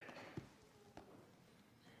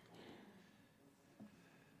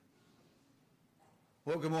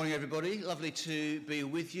Well, good morning, everybody. Lovely to be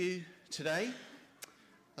with you today.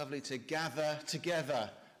 Lovely to gather together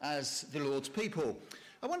as the Lord's people.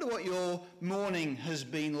 I wonder what your morning has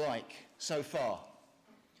been like so far.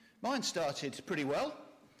 Mine started pretty well,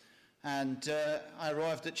 and I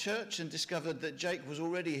arrived at church and discovered that Jake was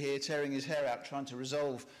already here tearing his hair out trying to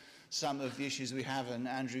resolve some of the issues we have, and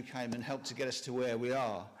Andrew came and helped to get us to where we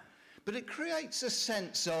are. But it creates a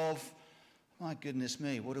sense of, my goodness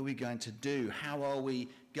me, what are we going to do? How are we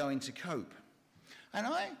going to cope? And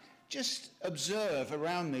I just observe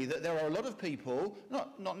around me that there are a lot of people,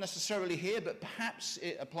 not necessarily here, but perhaps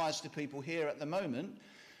it applies to people here at the moment,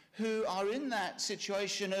 who are in that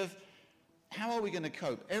situation of, how are we going to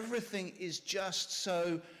cope? Everything is just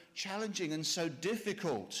so challenging and so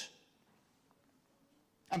difficult.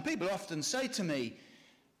 And people often say to me,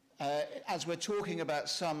 as we're talking about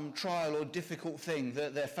some trial or difficult thing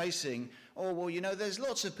that they're facing, oh, well, you know, there's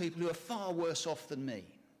lots of people who are far worse off than me.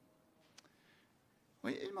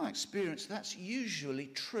 Well, in my experience, that's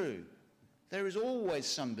usually true. There is always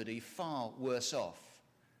somebody far worse off.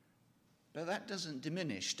 But that doesn't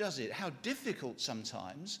diminish, does it? How difficult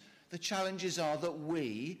sometimes the challenges are that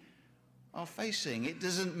we are facing. It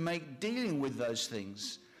doesn't make dealing with those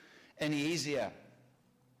things any easier.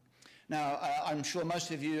 Now, I'm sure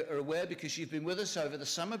most of you are aware because you've been with us over the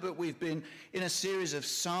summer, but we've been in a series of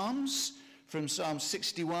Psalms from Psalm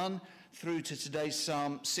 61 through to today's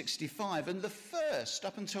Psalm 65. And the first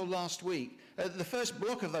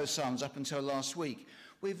block of those Psalms up until last week,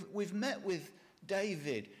 we've met with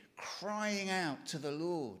David crying out to the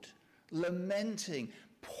Lord, lamenting,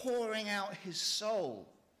 pouring out his soul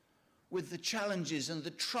with the challenges and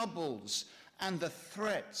the troubles and the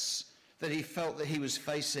threats that he felt that he was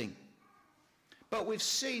facing. But we've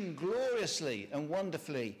seen gloriously and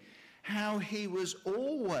wonderfully how he was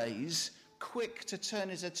always quick to turn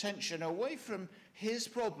his attention away from his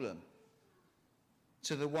problem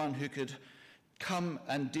to the one who could come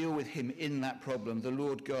and deal with him in that problem, the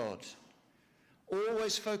Lord God.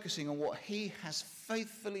 Always focusing on what he has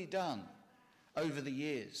faithfully done over the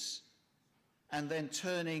years, and then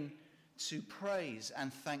turning to praise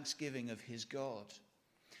and thanksgiving of his God.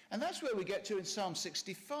 And that's where we get to in Psalm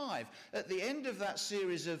 65. At the end of that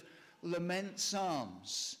series of lament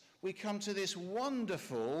psalms, we come to this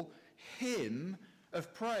wonderful hymn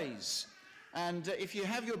of praise. And if you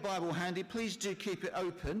have your Bible handy, please do keep it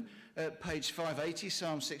open at page 580,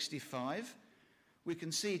 Psalm 65. We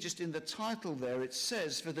can see just in the title there, it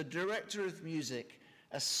says, for the director of music,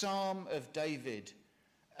 a psalm of David,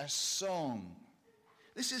 a song.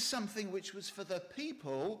 This is something which was for the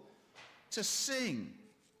people to sing.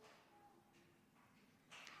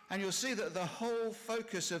 And you'll see that the whole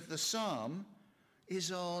focus of the psalm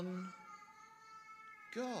is on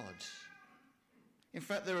God. In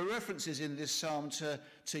fact, there are references in this psalm to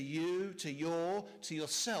you, to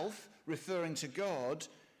yourself, referring to God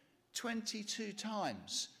 22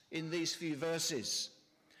 times in these few verses.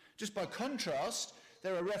 Just by contrast,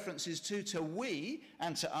 there are references to we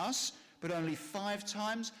and to us, but only 5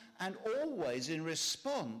 times, and always in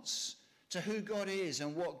response to who God is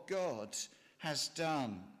and what God has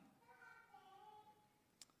done.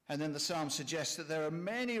 And then the psalm suggests that there are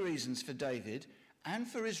many reasons for David and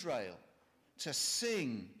for Israel to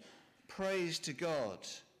sing praise to God.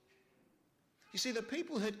 You see, the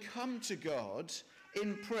people had come to God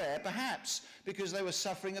in prayer, perhaps because they were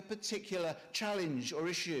suffering a particular challenge or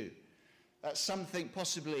issue. Some think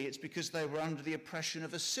possibly it's because they were under the oppression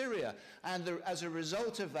of Assyria, and as a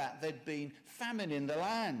result of that, there'd been famine in the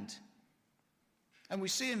land. And we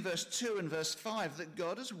see in verse 2 and verse 5 that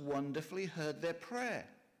God has wonderfully heard their prayer.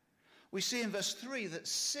 We see in verse 3 that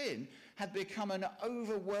sin had become an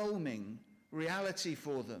overwhelming reality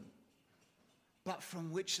for them, but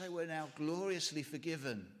from which they were now gloriously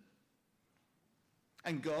forgiven.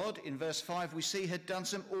 And God, in verse 5, we see had done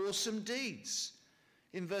some awesome deeds.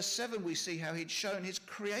 In verse 7, we see how he'd shown his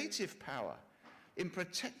creative power in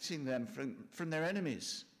protecting them from their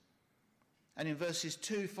enemies. And in verses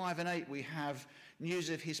 2, 5 and 8, we have news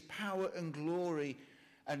of his power and glory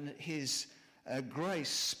and his grace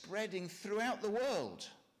spreading throughout the world.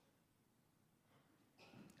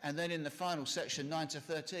 And then in the final section, 9 to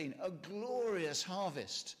 13, a glorious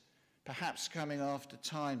harvest, perhaps coming after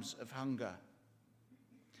times of hunger.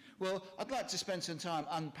 Well, I'd like to spend some time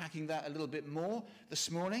unpacking that a little bit more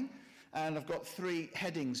this morning, and I've got 3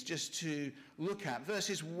 headings just to look at.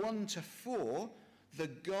 Verses 1 to 4, the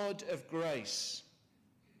God of grace.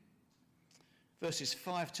 Verses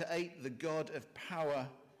 5 to 8, the God of power.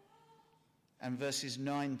 And verses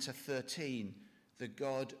 9 to 13, the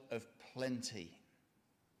God of plenty.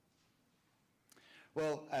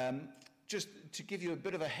 Well, just to give you a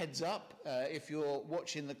bit of a heads up, if you're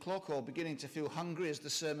watching the clock or beginning to feel hungry as the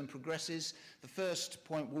sermon progresses, the first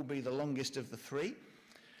point will be the longest of the three.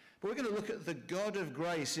 But we're going to look at the God of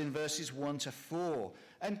grace in verses 1 to 4.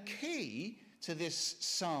 And key to this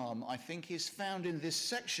psalm, I think, is found in this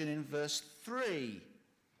section in verse 3.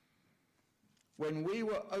 When we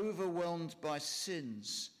were overwhelmed by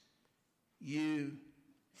sins, you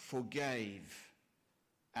forgave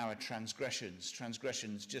our transgressions.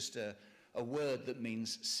 Transgressions, just a word that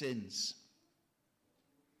means sins.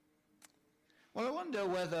 Well, I wonder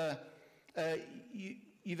whether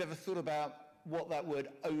you've ever thought about what that word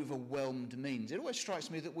overwhelmed means. It always strikes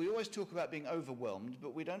me that we always talk about being overwhelmed,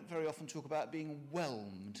 but we don't very often talk about being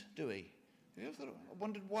whelmed, do we? Have you ever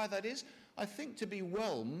wondered why that is? I think to be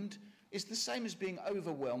whelmed is the same as being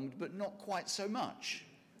overwhelmed, but not quite so much.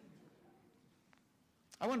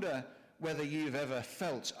 I wonder whether you've ever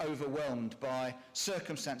felt overwhelmed by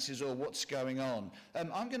circumstances or what's going on.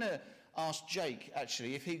 I'm going to ask Jake,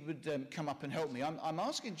 actually, if he would come up and help me. I'm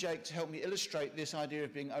asking Jake to help me illustrate this idea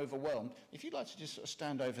of being overwhelmed. If you'd like to just sort of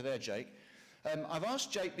stand over there, Jake. I've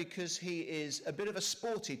asked Jake because he is a bit of a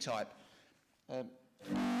sporty type.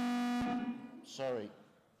 Sorry.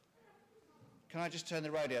 Can I just turn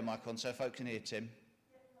the radio mic on so folk can hear Tim?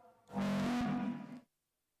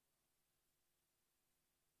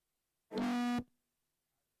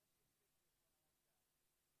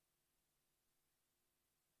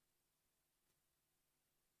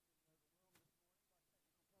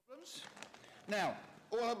 Now,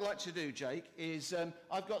 all I'd like to do, Jake, is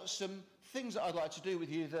I've got some things that I'd like to do with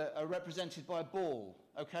you that are represented by a ball,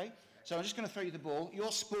 okay? So I'm just going to throw you the ball.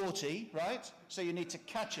 You're sporty, right? So you need to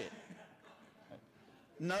catch it.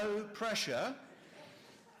 No pressure.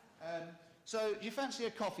 So do you fancy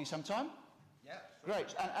a coffee sometime? Yeah.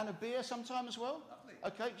 Great. And a beer sometime as well? Lovely.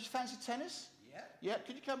 Okay. Do you fancy tennis? Yeah. Yeah.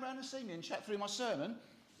 Could you come round and see me and chat through my sermon?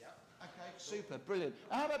 Yeah. Okay, super, brilliant.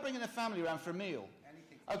 And how about bringing the family around for a meal?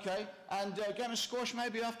 Anything. Okay, and game of squash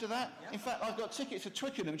maybe after that? Yeah. In fact, I've got tickets to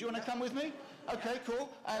Twickenham. Do you want to come with me? Okay,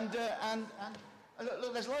 cool. And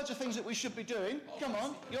look, there's loads of things that we should be doing. Come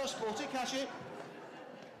on, you're sporty, catch it.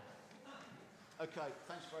 Okay,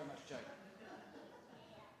 thanks very much, Jake.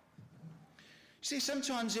 See,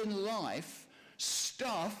 sometimes in life,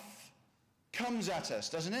 stuff comes at us,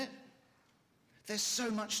 doesn't it? There's so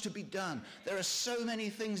much to be done. There are so many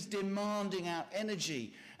things demanding our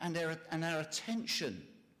energy and our attention.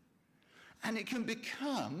 And it can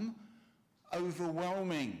become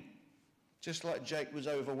overwhelming, just like Jake was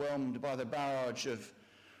overwhelmed by the barrage of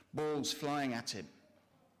balls flying at him.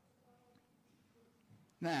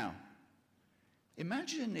 Now,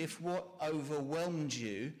 imagine if what overwhelmed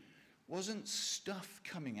you wasn't stuff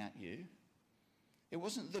coming at you. It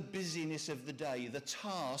wasn't the busyness of the day, the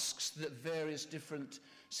tasks that various different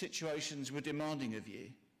situations were demanding of you.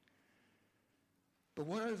 But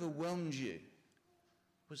what overwhelmed you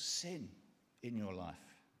was sin in your life.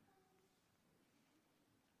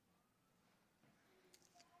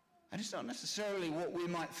 And it's not necessarily what we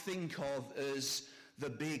might think of as the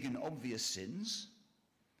big and obvious sins.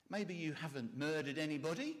 Maybe you haven't murdered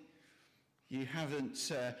anybody. You haven't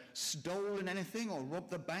stolen anything or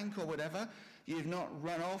robbed the bank or whatever. You've not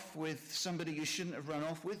run off with somebody you shouldn't have run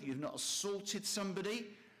off with. You've not assaulted somebody.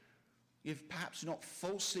 You've perhaps not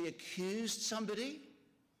falsely accused somebody.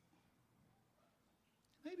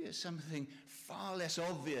 Maybe it's something far less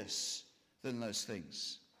obvious than those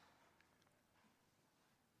things.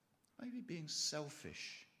 Maybe being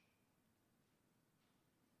selfish.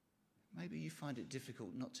 Maybe you find it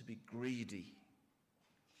difficult not to be greedy.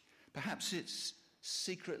 Perhaps it's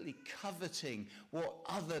secretly coveting what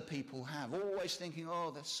other people have, always thinking,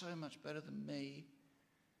 oh, they're so much better than me,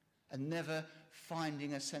 and never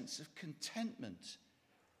finding a sense of contentment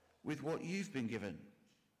with what you've been given.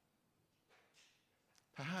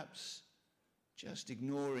 Perhaps just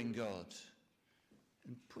ignoring God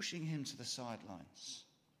and pushing him to the sidelines,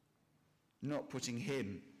 not putting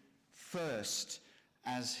him first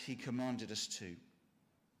as he commanded us to.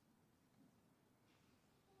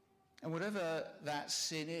 And whatever that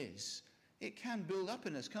sin is, it can build up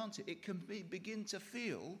in us, can't it? It can begin to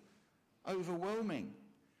feel overwhelming.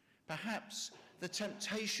 Perhaps the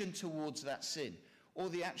temptation towards that sin or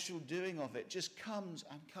the actual doing of it just comes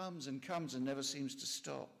and comes and comes and never seems to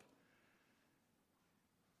stop.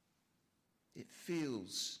 It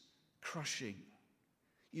feels crushing.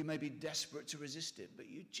 You may be desperate to resist it, but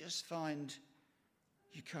you just find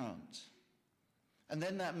you can't. And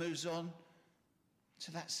then that moves on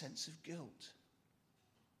to that sense of guilt.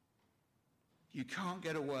 You can't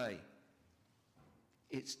get away.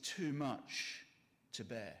 It's too much to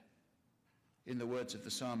bear. In the words of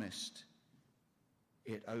the psalmist,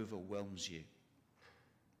 it overwhelms you.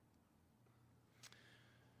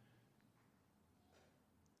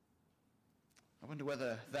 I wonder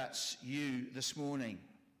whether that's you this morning.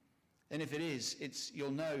 And if it is,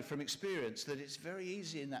 you'll know from experience that it's very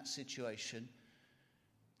easy in that situation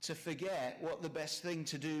to forget what the best thing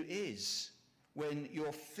to do is when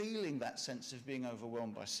you're feeling that sense of being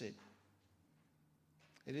overwhelmed by sin.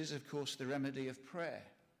 It is, of course, the remedy of prayer.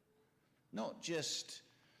 Not just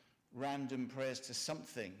random prayers to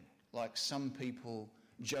something like some people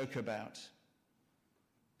joke about,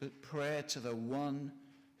 but prayer to the one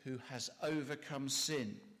who has overcome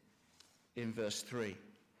sin in verse 3,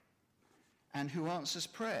 and who answers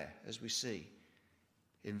prayer, as we see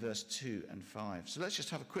in verse 2 and 5. So let's just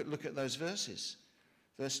have a quick look at those verses.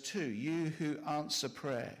 Verse 2, you who answer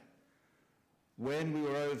prayer, when we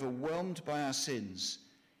were overwhelmed by our sins,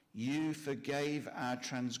 you forgave our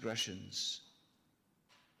transgressions.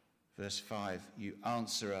 Verse 5, you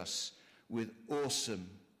answer us with awesome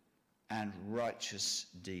and righteous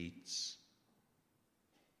deeds.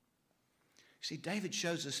 See, David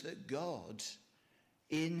shows us that God,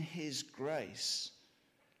 in his grace,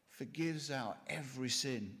 forgives our every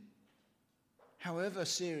sin, however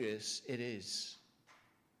serious it is.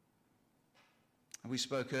 And we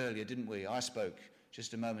spoke earlier, didn't we? I spoke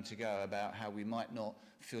just a moment ago about how we might not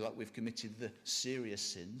feel like we've committed the serious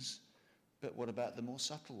sins, but what about the more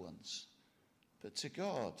subtle ones? But to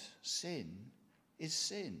God, sin is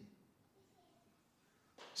sin,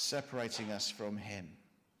 separating us from him.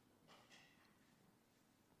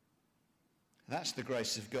 That's the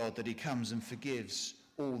grace of God, that he comes and forgives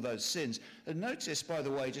all those sins. And notice, by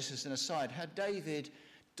the way, just as an aside, how David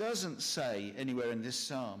doesn't say anywhere in this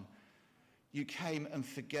psalm, you came and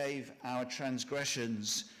forgave our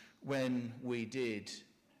transgressions when we did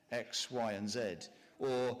X, Y, and Z,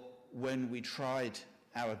 or when we tried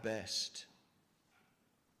our best.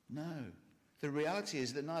 No. The reality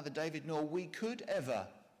is that neither David nor we could ever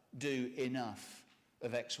do enough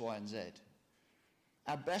of X, Y, and Z.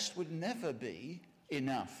 Our best would never be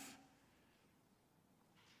enough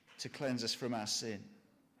to cleanse us from our sin.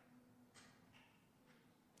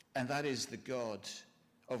 And that is the God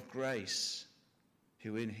of grace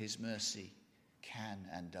who in his mercy can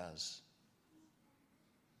and does.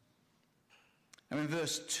 And in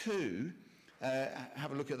verse 2,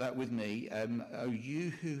 have a look at that with me. O you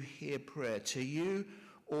who hear prayer, to you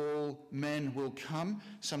all men will come.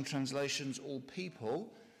 Some translations, all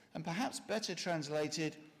people. And perhaps better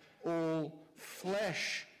translated, all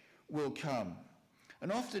flesh will come.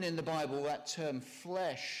 And often in the Bible, that term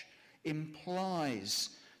flesh implies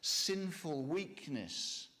sinful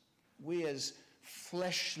weakness. We as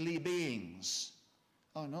fleshly beings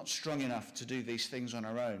are not strong enough to do these things on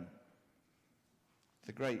our own.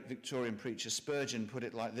 The great Victorian preacher Spurgeon put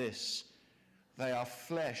it like this: they are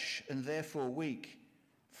flesh and therefore weak,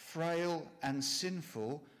 frail and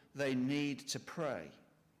sinful, they need to pray.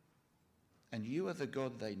 And you are the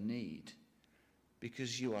God they need,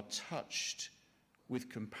 because you are touched with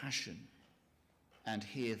compassion and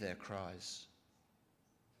hear their cries.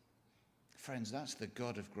 Friends, that's the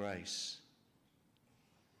God of grace.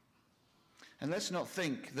 And let's not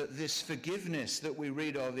think that this forgiveness that we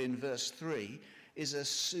read of in verse 3 is a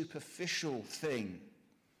superficial thing.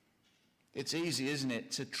 It's easy, isn't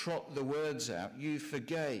it, to trot the words out. You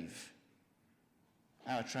forgave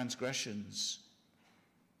our transgressions.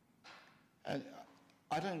 And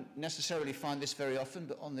I don't necessarily find this very often,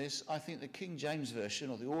 but on this, I think the King James Version,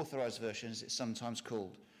 or the Authorized Version as it's sometimes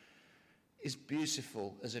called, is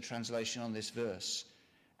beautiful as a translation on this verse.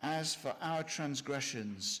 As for our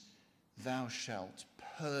transgressions, thou shalt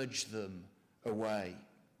purge them away.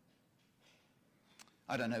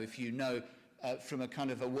 I don't know if you know from a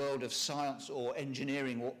kind of a world of science or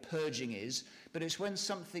engineering what purging is, but it's when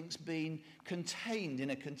something's been contained in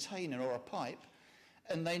a container or a pipe,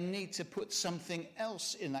 and they need to put something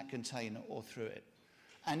else in that container or through it.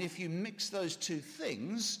 And if you mix those two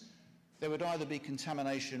things, there would either be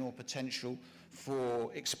contamination or potential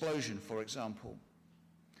for explosion, for example.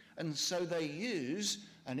 And so they use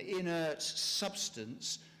an inert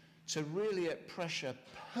substance to really at pressure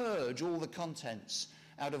purge all the contents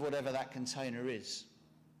out of whatever that container is,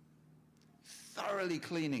 thoroughly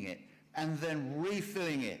cleaning it and then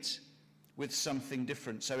refilling it with something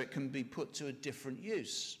different so it can be put to a different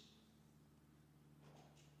use.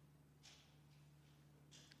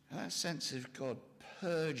 And that sense of God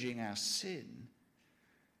purging our sin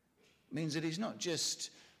means that he's not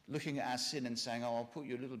just looking at our sin and saying, oh, I'll put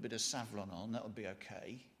you a little bit of Savlon on, that'll be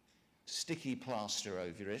okay. Sticky plaster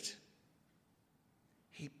over it.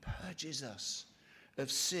 He purges us of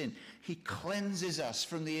sin. He cleanses us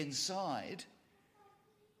from the inside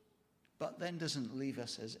but then doesn't leave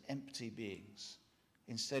us as empty beings.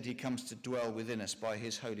 Instead, he comes to dwell within us by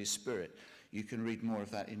his Holy Spirit. You can read more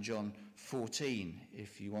of that in John 14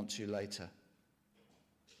 if you want to later.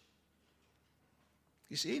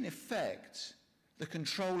 You see, in effect, the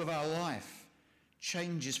control of our life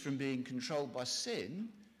changes from being controlled by sin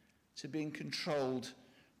to being controlled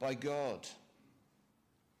by God.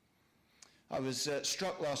 I was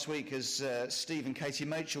struck last week as Steve and Katie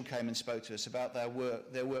Machel came and spoke to us about their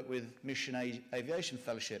work with Mission Aviation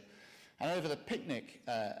Fellowship. And over the picnic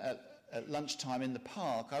at lunchtime in the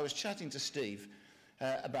park, I was chatting to Steve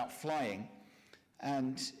about flying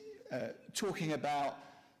and talking about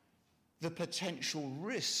the potential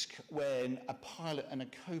risk when a pilot and a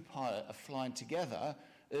co-pilot are flying together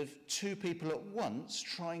of two people at once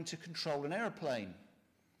trying to control an aeroplane.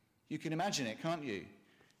 You can imagine it, can't you?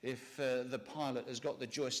 If the pilot has got the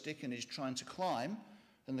joystick and is trying to climb,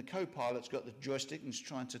 and the co-pilot's got the joystick and is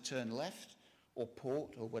trying to turn left or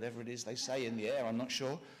port or whatever it is they say in the air, I'm not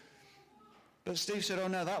sure. But Steve said, oh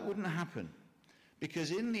no, that wouldn't happen. Because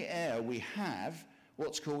in the air we have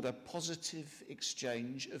what's called a positive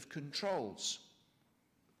exchange of controls.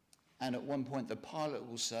 And at one point the pilot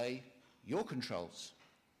will say, your controls.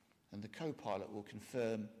 And the co-pilot will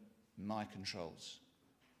confirm, my controls.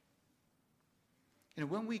 You know,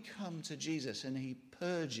 when we come to Jesus and he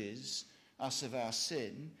purges us of our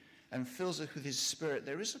sin and fills us with his Spirit,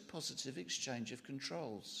 there is a positive exchange of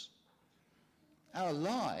controls. Our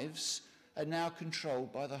lives are now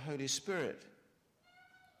controlled by the Holy Spirit.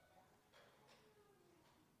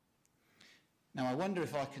 Now, I wonder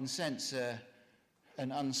if I can sense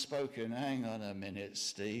an unspoken, hang on a minute,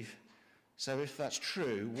 Steve. So if that's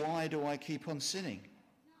true, why do I keep on sinning?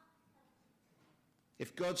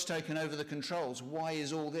 If God's taken over the controls, why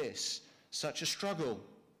is all this such a struggle?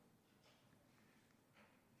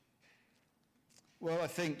 Well, I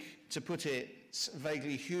think, to put it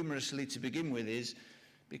vaguely humorously to begin with, is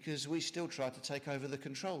because we still try to take over the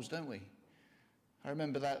controls, don't we? I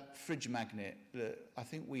remember that fridge magnet that I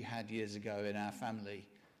think we had years ago in our family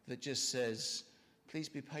that just says, please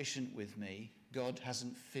be patient with me, God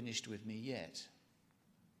hasn't finished with me yet.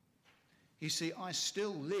 You see, I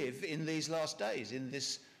still live in these last days, in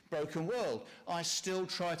this broken world. I still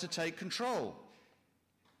try to take control.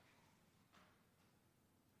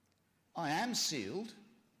 I am sealed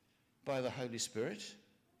by the Holy Spirit,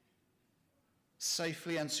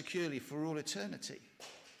 safely and securely for all eternity.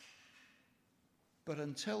 But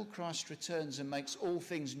until Christ returns and makes all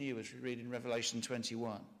things new, as we read in Revelation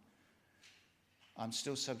 21, I'm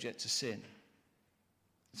still subject to sin.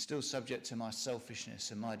 Still subject to my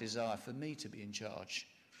selfishness and my desire for me to be in charge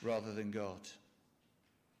rather than God.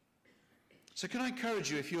 So can I encourage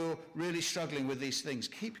you, if you're really struggling with these things,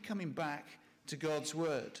 keep coming back to God's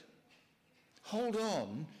word. Hold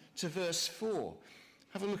on to verse 4.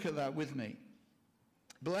 Have a look at that with me.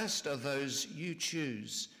 Blessed are those you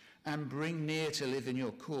choose and bring near to live in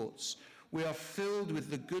your courts. We are filled with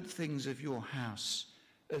the good things of your house,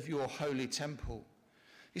 of your holy temple.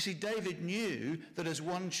 You see, David knew that as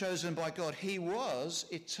one chosen by God, he was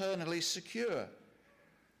eternally secure.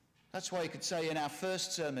 That's why he could say in our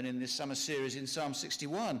first sermon in this summer series in Psalm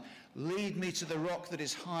 61, lead me to the rock that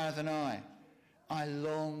is higher than I. I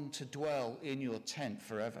long to dwell in your tent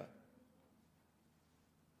forever.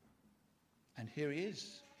 And here he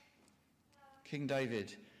is, King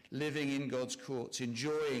David, living in God's courts,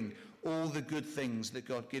 enjoying all the good things that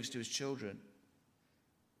God gives to his children,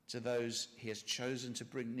 to those he has chosen to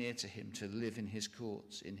bring near to him, to live in his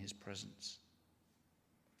courts, in his presence.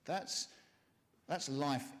 That's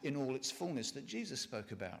life in all its fullness that Jesus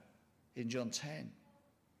spoke about in John 10.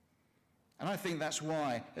 And I think that's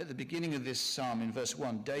why at the beginning of this psalm in verse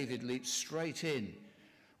 1, David leaps straight in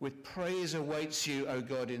with praise awaits you, O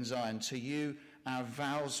God, in Zion. To you our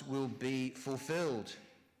vows will be fulfilled.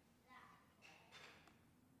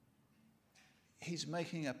 He's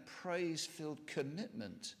making a praise-filled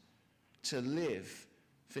commitment to live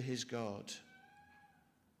for his God.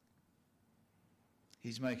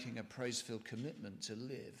 He's making a praise-filled commitment to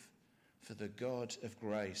live for the God of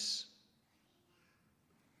grace.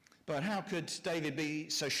 But how could David be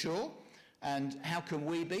so sure? And how can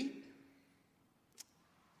we be?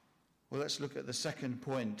 Well, let's look at the second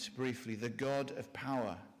point briefly, the God of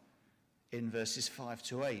power in verses 5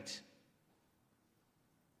 to 8.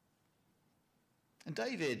 And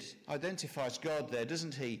David identifies God there,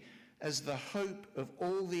 doesn't he, as the hope of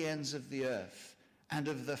all the ends of the earth and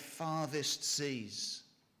of the farthest seas.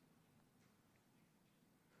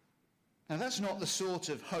 Now, that's not the sort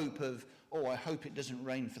of hope of, oh, I hope it doesn't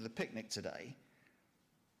rain for the picnic today.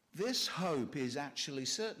 This hope is actually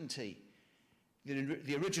certainty.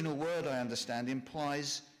 The original word, I understand,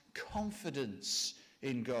 implies confidence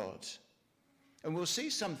in God. And we'll see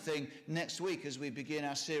something next week as we begin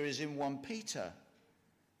our series in 1 Peter,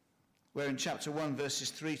 where in chapter 1, verses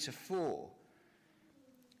 3 to 4,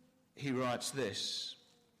 he writes this: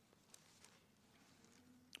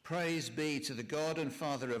 "Praise be to the God and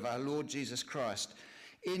Father of our Lord Jesus Christ.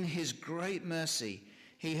 In his great mercy,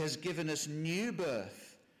 he has given us new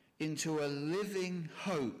birth into a living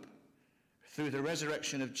hope through the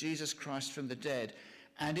resurrection of Jesus Christ from the dead,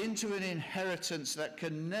 and into an inheritance that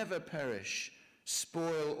can never perish,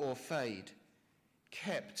 spoil or fade,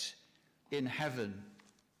 kept in heaven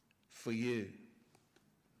for you."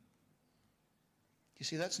 You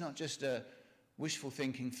see, that's not just a wishful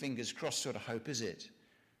thinking, fingers crossed sort of hope, is it?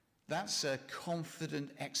 That's a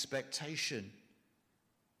confident expectation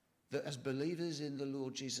that as believers in the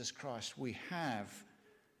Lord Jesus Christ, we have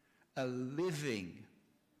a living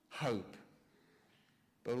hope,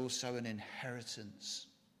 but also an inheritance.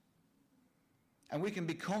 And we can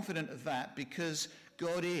be confident of that because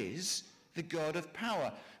God is the God of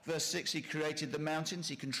power. Verse 6, he created the mountains,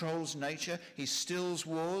 he controls nature, he stills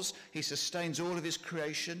wars, he sustains all of his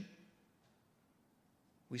creation.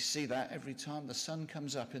 We see that every time the sun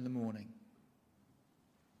comes up in the morning.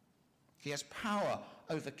 He has power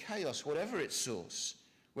over chaos, whatever its source,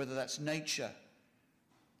 whether that's nature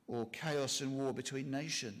or chaos and war between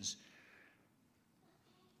nations.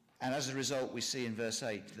 And as a result, we see in verse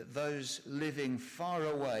 8 that those living far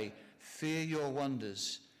away fear your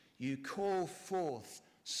wonders. You call forth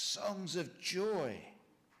songs of joy.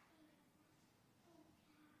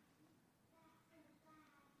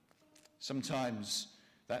 Sometimes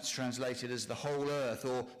that's translated as the whole earth,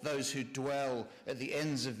 or those who dwell at the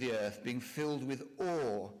ends of the earth being filled with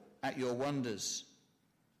awe at your wonders.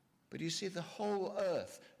 But you see, the whole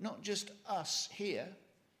earth, not just us here,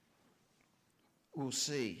 will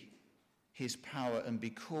see his power and be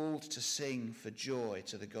called to sing for joy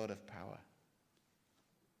to the God of power.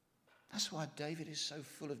 That's why David is so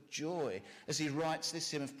full of joy as he writes this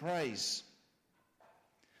hymn of praise.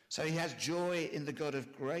 So he has joy in the God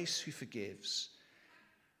of grace who forgives.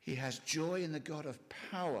 He has joy in the God of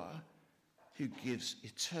power who gives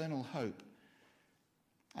eternal hope.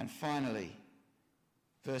 And finally,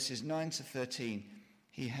 verses 9 to 13,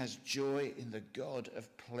 he has joy in the God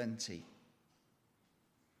of plenty.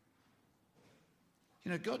 You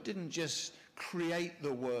know, God didn't just create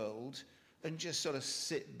the world and just sort of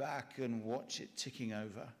sit back and watch it ticking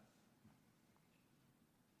over.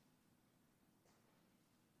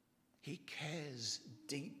 He cares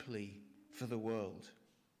deeply for the world.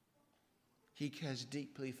 He cares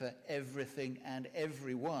deeply for everything and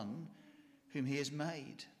everyone whom he has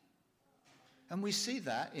made. And we see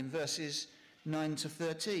that in verses 9 to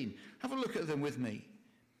 13. Have a look at them with me.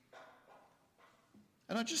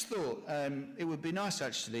 And I just thought it would be nice,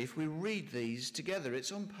 actually, if we read these together.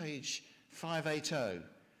 It's on page 580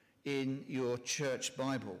 in your church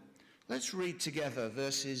Bible. Let's read together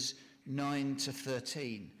verses 9 to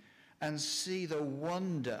 13 and see the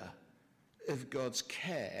wonder of God's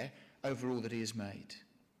care over all that he has made.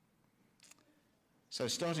 So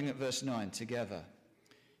starting at verse 9 together.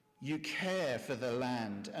 You care for the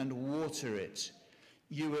land and water it.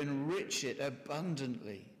 You enrich it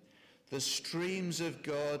abundantly. The streams of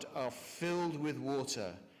God are filled with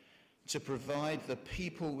water to provide the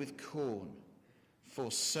people with corn,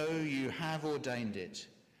 for so you have ordained it.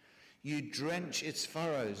 You drench its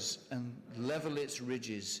furrows and level its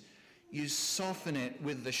ridges. You soften it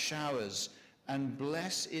with the showers and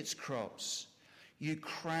bless its crops. You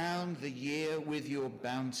crown the year with your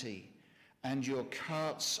bounty, and your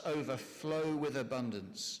carts overflow with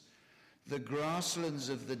abundance. The grasslands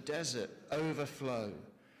of the desert overflow.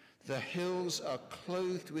 The hills are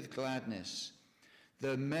clothed with gladness.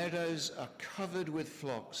 The meadows are covered with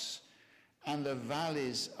flocks, and the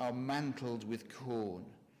valleys are mantled with corn.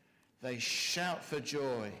 They shout for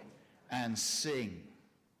joy and sing.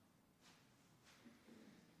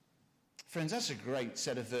 Friends, that's a great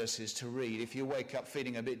set of verses to read if you wake up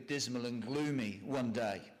feeling a bit dismal and gloomy one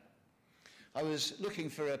day. I was looking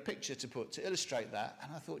for a picture to put to illustrate that,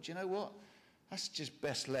 and I thought, you know what? That's just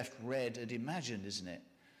best left read and imagined, isn't it?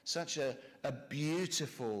 Such a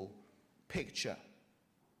beautiful picture.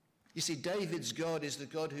 You see, David's God is the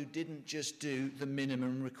God who didn't just do the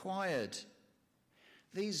minimum required.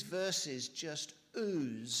 These verses just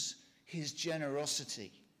ooze his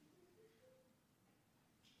generosity.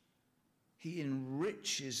 He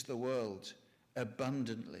enriches the world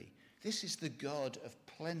abundantly. This is the God of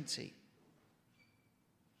plenty.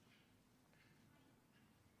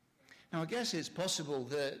 Now, I guess it's possible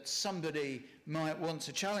that somebody might want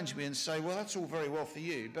to challenge me and say, well, that's all very well for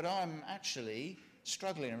you, but I'm actually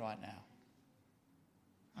struggling right now.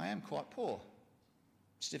 I am quite poor.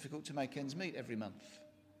 It's difficult to make ends meet every month.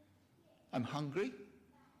 I'm hungry.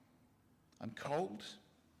 I'm cold.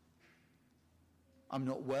 I'm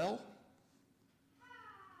not well.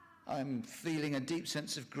 I'm feeling a deep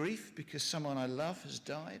sense of grief because someone I love has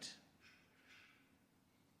died.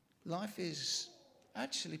 Life is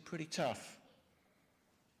actually pretty tough.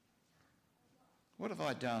 What have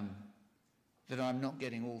I done that I'm not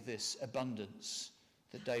getting all this abundance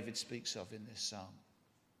that David speaks of in this psalm?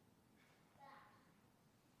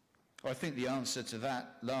 Well, I think the answer to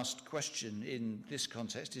that last question in this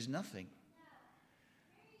context is nothing.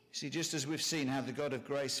 You see, just as we've seen how the God of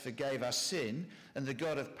grace forgave our sin and the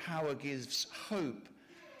God of power gives hope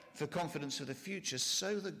for confidence for the future,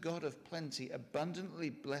 so the God of plenty abundantly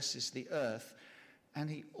blesses the earth, and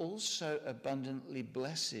he also abundantly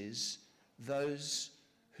blesses those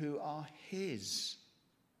who are his.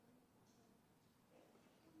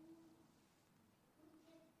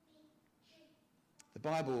 The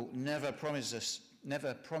Bible never promises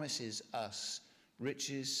us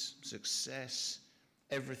riches, success,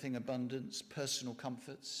 everything abundance, personal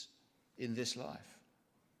comforts in this life.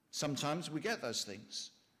 Sometimes we get those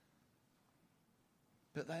things.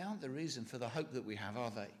 But they aren't the reason for the hope that we have,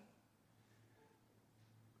 are they?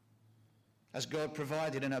 As God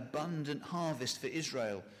provided an abundant harvest for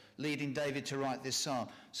Israel, leading David to write this psalm,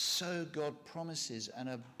 so God promises an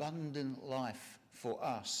abundant life for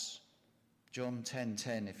us. John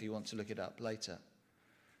 10:10, if you want to look it up later.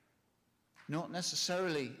 Not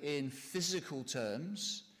necessarily in physical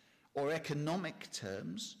terms or economic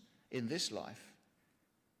terms in this life,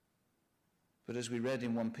 but as we read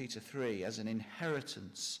in 1 Peter 3, as an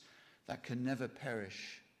inheritance that can never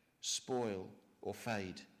perish, spoil, or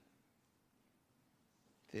fade.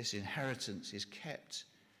 This inheritance is kept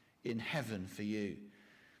in heaven for you.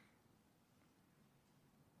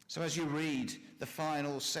 So as you read the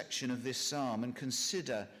final section of this psalm and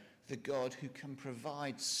consider the God who can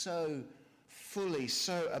provide so fully,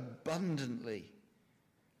 so abundantly,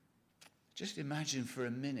 just imagine for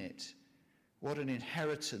a minute what an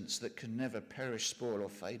inheritance that can never perish, spoil, or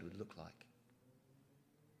fade would look like.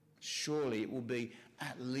 Surely it will be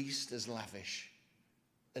at least as lavish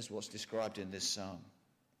as what's described in this psalm.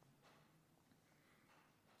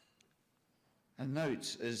 And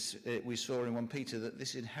note, as we saw in 1 Peter, that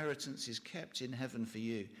this inheritance is kept in heaven for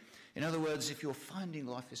you. In other words, if you're finding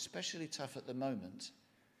life especially tough at the moment,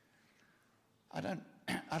 I don't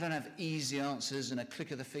have easy answers and a click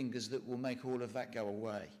of the fingers that will make all of that go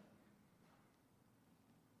away.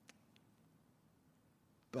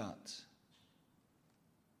 But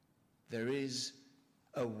there is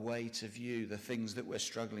a way to view the things that we're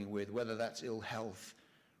struggling with, whether that's ill health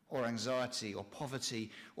or anxiety or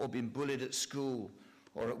poverty or being bullied at school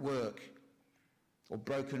or at work or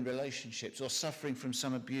broken relationships or suffering from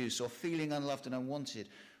some abuse or feeling unloved and unwanted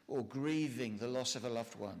or grieving the loss of a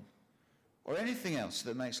loved one or anything else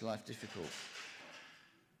that makes life difficult.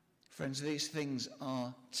 Friends, these things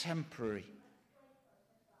are temporary.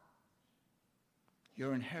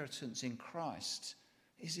 Your inheritance in Christ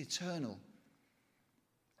is eternal,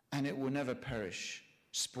 and it will never perish,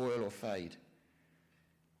 spoil, or fade.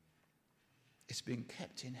 It's been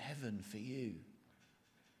kept in heaven for you.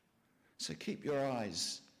 So keep your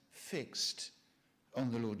eyes fixed on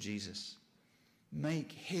the Lord Jesus.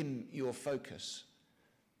 Make him your focus.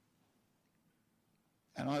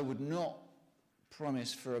 And I would not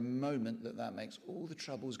promise for a moment that that makes all the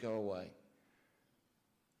troubles go away.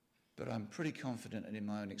 But I'm pretty confident, and in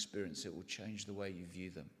my own experience, it will change the way you view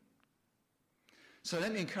them. So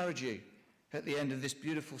let me encourage you at the end of this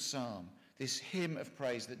beautiful psalm, this hymn of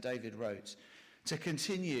praise that David wrote, to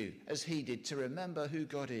continue as he did, to remember who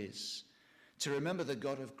God is, to remember the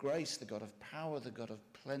God of grace, the God of power, the God of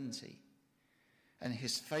plenty, and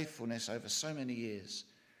his faithfulness over so many years.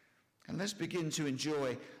 And let's begin to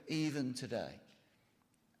enjoy, even today,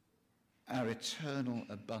 our eternal,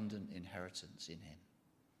 abundant inheritance in him.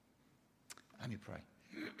 Let me pray.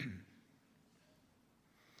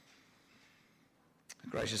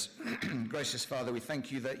 Gracious Father, we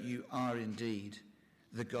thank you that you are indeed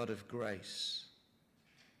the God of grace,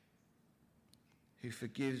 who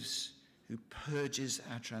forgives, who purges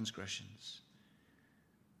our transgressions.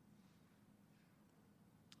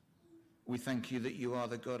 We thank you that you are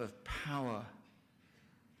the God of power,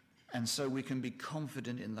 and so we can be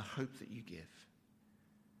confident in the hope that you give.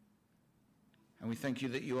 And we thank you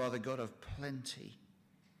that you are the God of plenty,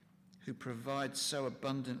 who provides so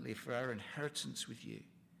abundantly for our inheritance with you.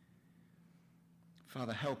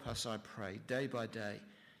 Father, help us, I pray, day by day,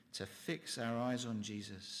 to fix our eyes on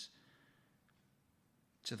Jesus,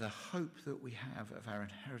 to the hope that we have of our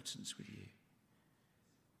inheritance with you.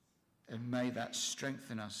 And may that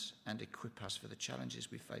strengthen us and equip us for the challenges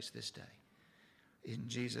we face this day. In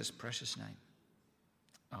Jesus' precious name,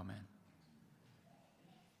 amen.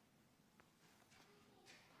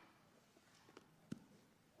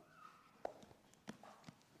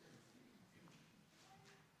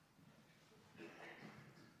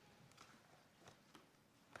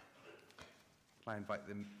 I invite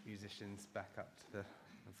the musicians back up to the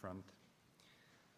front.